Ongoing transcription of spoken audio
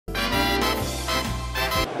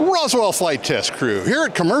Roswell Flight Test Crew here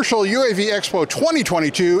at Commercial UAV Expo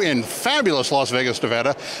 2022 in fabulous Las Vegas,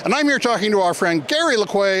 Nevada. And I'm here talking to our friend Gary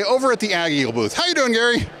Licquia over at the AgEagle booth. How you doing,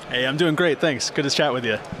 Gary? Hey, I'm doing great, thanks. Good to chat with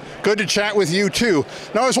you. Good to chat with you too.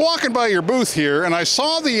 Now I was walking by your booth here and I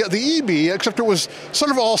saw the eBee, except it was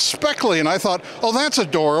sort of all speckly, and I thought, oh, that's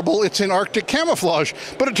adorable, it's in Arctic camouflage.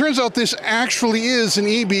 But it turns out this actually is an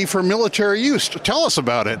eBee for military use. Tell us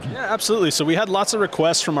about it. Yeah, absolutely. So we had lots of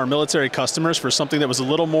requests from our military customers for something that was a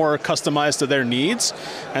little more customized to their needs.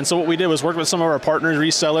 And so what we did was work with some of our partners,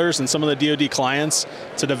 resellers, and some of the DoD clients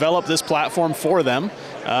to develop this platform for them.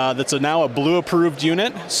 That's now a Blue approved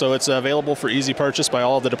unit, so it's available for easy purchase by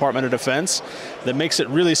all of the Department of Defense. That makes it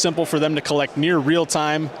really simple for them to collect near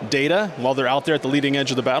real-time data while they're out there at the leading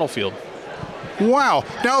edge of the battlefield. Wow.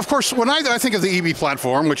 Now, of course, when I think of the eBee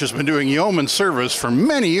platform, which has been doing yeoman service for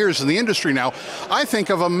many years in the industry now, I think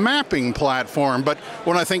of a mapping platform. But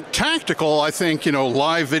when I think tactical, I think,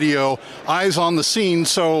 live video, eyes on the scene.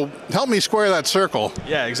 So help me square that circle.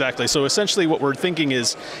 Yeah, exactly. So essentially what we're thinking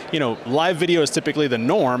is, live video is typically the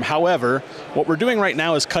norm. However, what we're doing right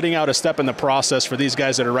now is cutting out a step in the process for these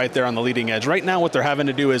guys that are right there on the leading edge. Right now, what they're having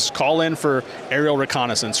to do is call in for aerial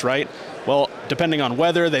reconnaissance, right? Well, depending on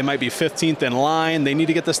weather, they might be 15th in line. They need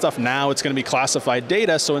to get this stuff now. It's going to be classified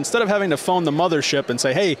data. So instead of having to phone the mothership and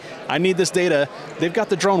say, hey, I need this data, they've got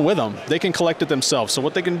the drone with them. They can collect it themselves. So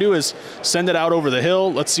what they can do is send it out over the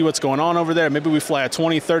hill. Let's see what's going on over there. Maybe we fly a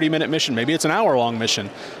 20, 30-minute mission. Maybe it's an hour-long mission.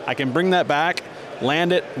 I can bring that back,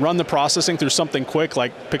 land it, run the processing through something quick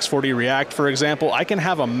like Pix4D React, for example. I can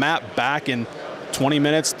have a map back in 20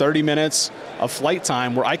 minutes, 30 minutes of flight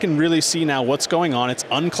time where I can really see now what's going on. It's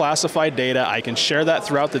unclassified data. I can share that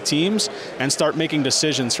throughout the teams and start making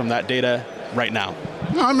decisions from that data right now.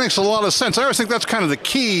 No, that makes a lot of sense. I always think that's kind of the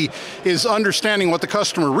key, is understanding what the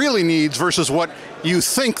customer really needs versus what you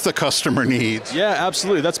think the customer needs. Yeah,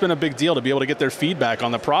 absolutely. That's been a big deal to be able to get their feedback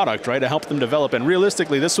on the product, right? To help them develop. And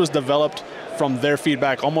realistically, this was developed from their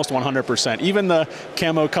feedback almost 100%. Even the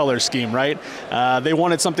camo color scheme, right? They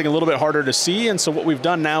wanted something a little bit harder to see, and so what we've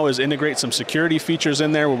done now is integrate some security features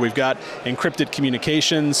in there where we've got encrypted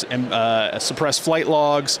communications, and suppressed flight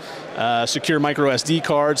logs, secure micro SD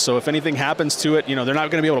cards, so if anything happens to it, they're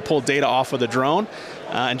not going to be able to pull data off of the drone,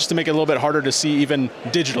 and just to make it a little bit harder to see even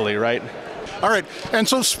digitally, right? All right, and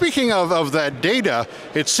so speaking of that data,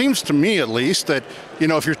 it seems to me at least that,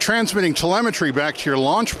 if you're transmitting telemetry back to your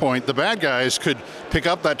launch point, the bad guys could pick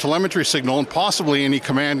up that telemetry signal and possibly any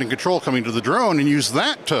command and control coming to the drone and use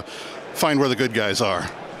that to find where the good guys are.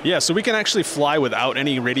 Yeah, so we can actually fly without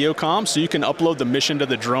any radio comm, so you can upload the mission to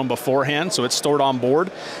the drone beforehand, so it's stored on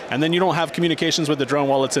board, and then you don't have communications with the drone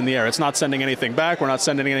while it's in the air. It's not sending anything back, we're not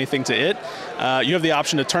sending anything to it. You have the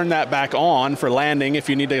option to turn that back on for landing if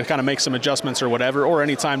you need to kind of make some adjustments or whatever, or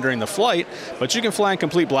any time during the flight, but you can fly in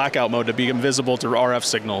complete blackout mode to be invisible to RF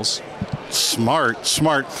signals. Smart,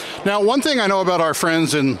 smart. Now, one thing I know about our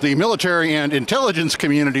friends in the military and intelligence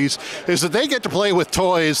communities is that they get to play with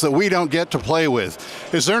toys that we don't get to play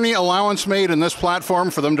with. Is there any allowance made in this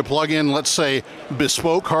platform for them to plug in, let's say,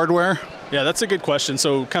 bespoke hardware? Yeah, that's a good question.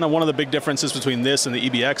 So kind of one of the big differences between this and the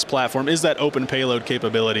EBX platform is that open payload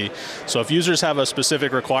capability. So if users have a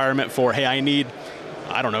specific requirement for, hey, I need,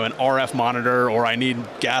 I don't know, an RF monitor, or I need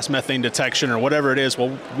gas methane detection, or whatever it is,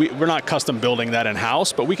 well, we're not custom building that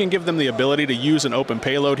in-house, but we can give them the ability to use an open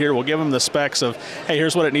payload here. We'll give them the specs of, hey,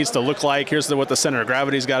 here's what it needs to look like, here's what the center of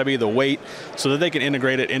gravity's got to be, the weight, so that they can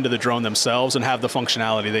integrate it into the drone themselves and have the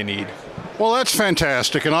functionality they need. Well, that's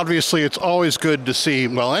fantastic, and obviously it's always good to see,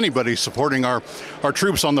 well, anybody supporting our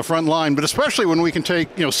troops on the front line, but especially when we can take,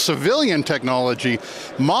 civilian technology,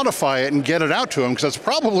 modify it, and get it out to them, because that's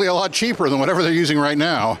probably a lot cheaper than whatever they're using right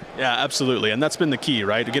now. Yeah, absolutely, and that's been the key,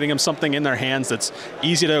 right? Getting them something in their hands that's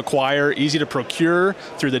easy to acquire, easy to procure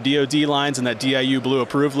through the DoD lines and that DIU Blue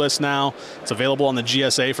approved list now. It's available on the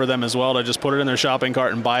GSA for them as well to just put it in their shopping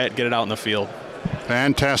cart and buy it, get it out in the field.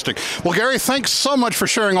 Fantastic. Well, Gary, thanks so much for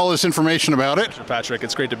sharing all this information about it. Sure, Patrick,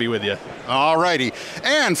 it's great to be with you. All righty.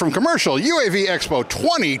 And from Commercial UAV Expo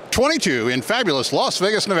 2022 in fabulous Las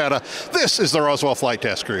Vegas, Nevada, this is the Roswell Flight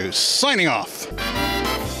Test Crew, signing off.